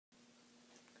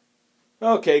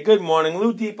Okay, good morning.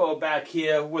 Loudepot back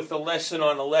here with a lesson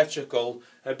on electrical.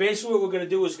 And basically what we're going to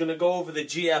do is going to go over the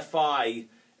GFI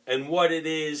and what it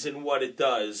is and what it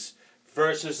does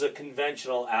versus a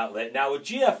conventional outlet. Now a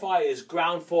GFI is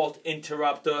ground fault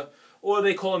interrupter, or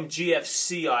they call them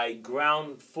GFCI,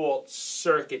 ground fault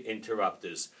circuit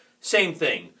interrupters. Same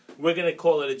thing. We're going to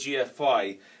call it a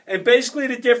GFI. And basically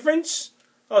the difference,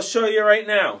 I'll show you right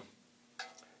now.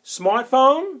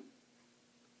 Smartphone,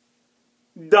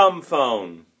 dumb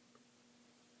phone.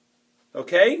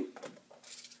 Okay?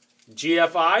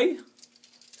 GFI,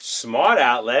 smart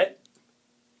outlet,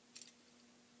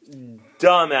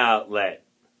 dumb outlet.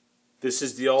 This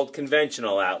is the old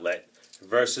conventional outlet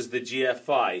versus the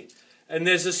GFI. And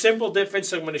there's a simple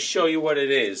difference. I'm going to show you what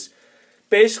it is.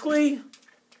 Basically,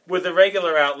 with a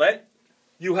regular outlet,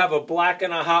 you have a black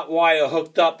and a hot wire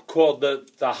hooked up called the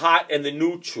hot and the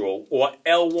neutral, or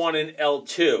L1 and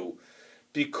L2,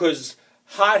 because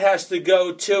hot has to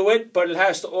go to it, but it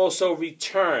has to also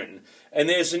return. And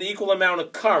there's an equal amount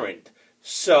of current.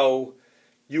 So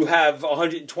you have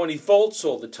 120 volts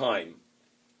all the time.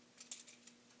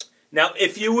 Now,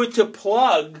 if you were to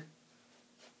plug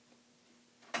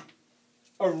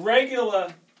a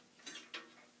regular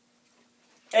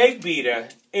egg beater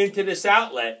into this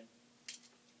outlet,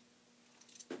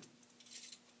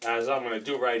 as I'm going to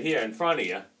do right here in front of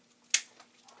you,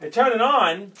 and turn it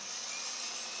on,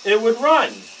 it would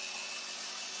run.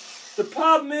 The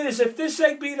problem is, if this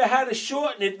egg beater had a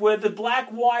short in it where the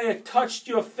black wire touched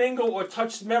your finger or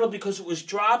touched metal because it was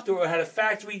dropped or it had a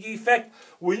factory defect,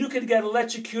 where you could get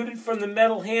electrocuted from the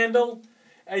metal handle,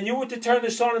 and you were to turn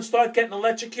this on and start getting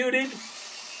electrocuted,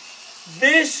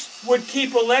 this would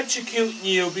keep electrocuting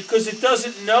you because it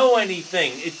doesn't know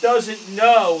anything. It doesn't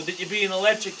know that you're being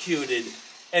electrocuted,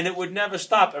 and it would never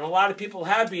stop. And a lot of people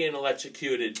have been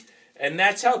electrocuted. And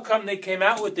that's how come they came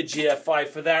out with the GFI,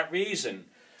 for that reason.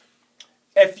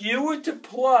 If you were to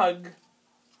plug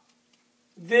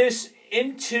this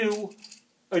into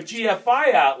a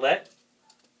GFI outlet,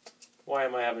 why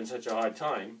am I having such a hard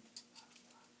time,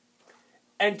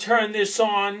 and turn this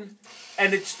on,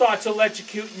 and it starts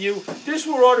electrocuting you, this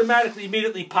will automatically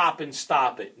immediately pop and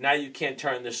stop it. Now you can't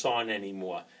turn this on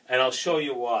anymore. And I'll show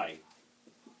you why.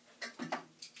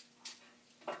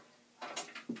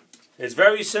 It's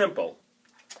very simple.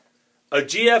 A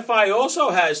GFI also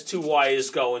has two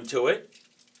wires going to it.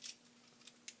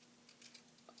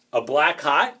 A black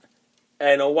hot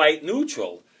and a white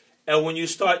neutral. And when you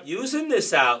start using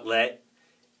this outlet,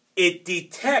 it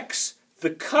detects the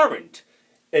current.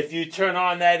 If you turn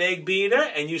on that egg beater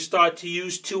and you start to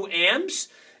use 2 amps,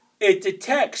 it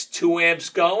detects 2 amps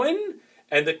going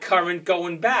and the current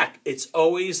going back. It's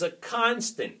always a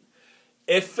constant.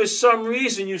 If for some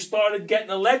reason you started getting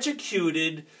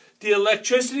electrocuted, the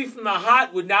electricity from the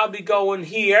hot would now be going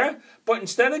here, but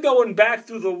instead of going back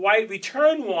through the white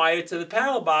return wire to the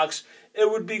panel box, it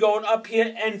would be going up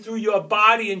here and through your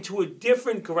body into a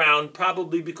different ground,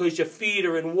 probably because your feet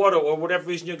are in water or whatever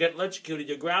reason you're getting electrocuted,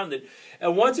 you're grounded.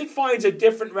 And once it finds a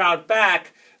different route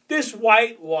back, this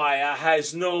white wire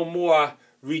has no more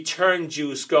return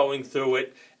juice going through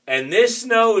it, and this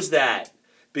knows that,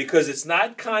 because it's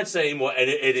not constant anymore, and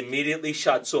it immediately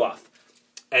shuts off.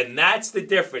 And that's the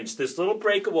difference. This little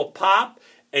breaker will pop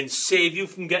and save you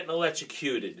from getting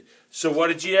electrocuted. So what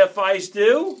do GFIs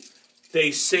do?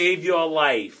 They save your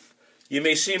life. You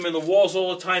may see them in the walls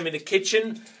all the time in the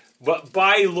kitchen, but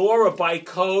by law or by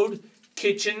code,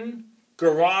 kitchen,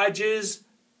 garages,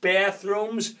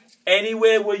 bathrooms,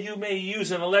 anywhere where you may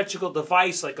use an electrical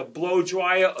device like a blow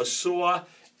dryer, a saw,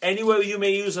 anywhere you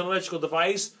may use an electrical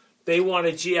device, they want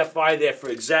a GFI there for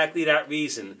exactly that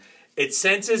reason. It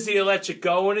senses the electric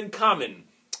going and coming.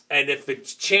 And if it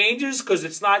changes because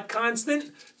it's not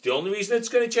constant, the only reason it's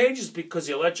going to change is because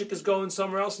the electric is going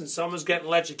somewhere else and someone's getting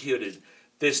electrocuted.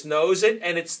 This knows it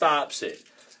and it stops it.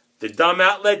 The dumb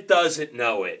outlet doesn't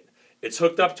know it. It's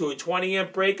hooked up to a 20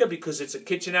 amp breaker because it's a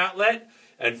kitchen outlet.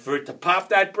 And for it to pop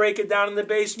that breaker down in the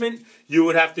basement, you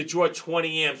would have to draw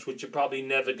 20 amps, which you're probably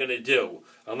never going to do.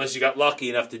 Unless you got lucky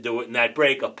enough to do it and that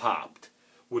breaker popped,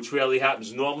 which rarely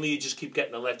happens. Normally you just keep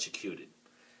getting electrocuted.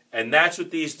 And that's what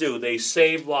these do. They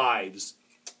save lives.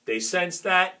 They sense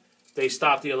that, they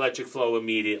stop the electric flow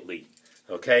immediately.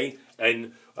 Okay?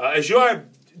 And as you're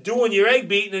doing your egg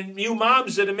beating, and you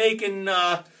moms that are making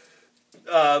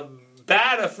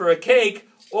batter for a cake,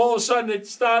 all of a sudden it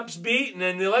stops beating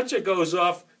and the electric goes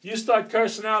off, you start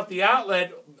cursing out the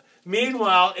outlet.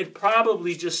 Meanwhile, it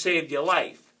probably just saved your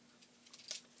life.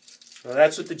 Now,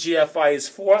 that's what the GFI is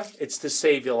for. It's to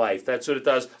save your life. That's what it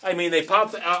does. I mean, they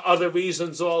pop other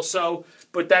reasons also,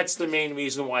 but that's the main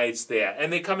reason why it's there.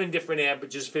 And they come in different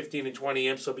amperages, 15 and 20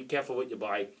 amps, so be careful what you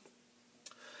buy.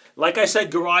 Like I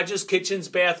said, garages, kitchens,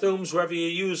 bathrooms, wherever you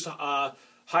use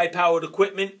high-powered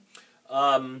equipment.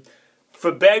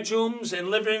 For bedrooms and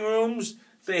living rooms,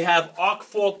 they have arc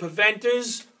fault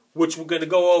preventers, which we're going to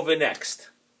go over next.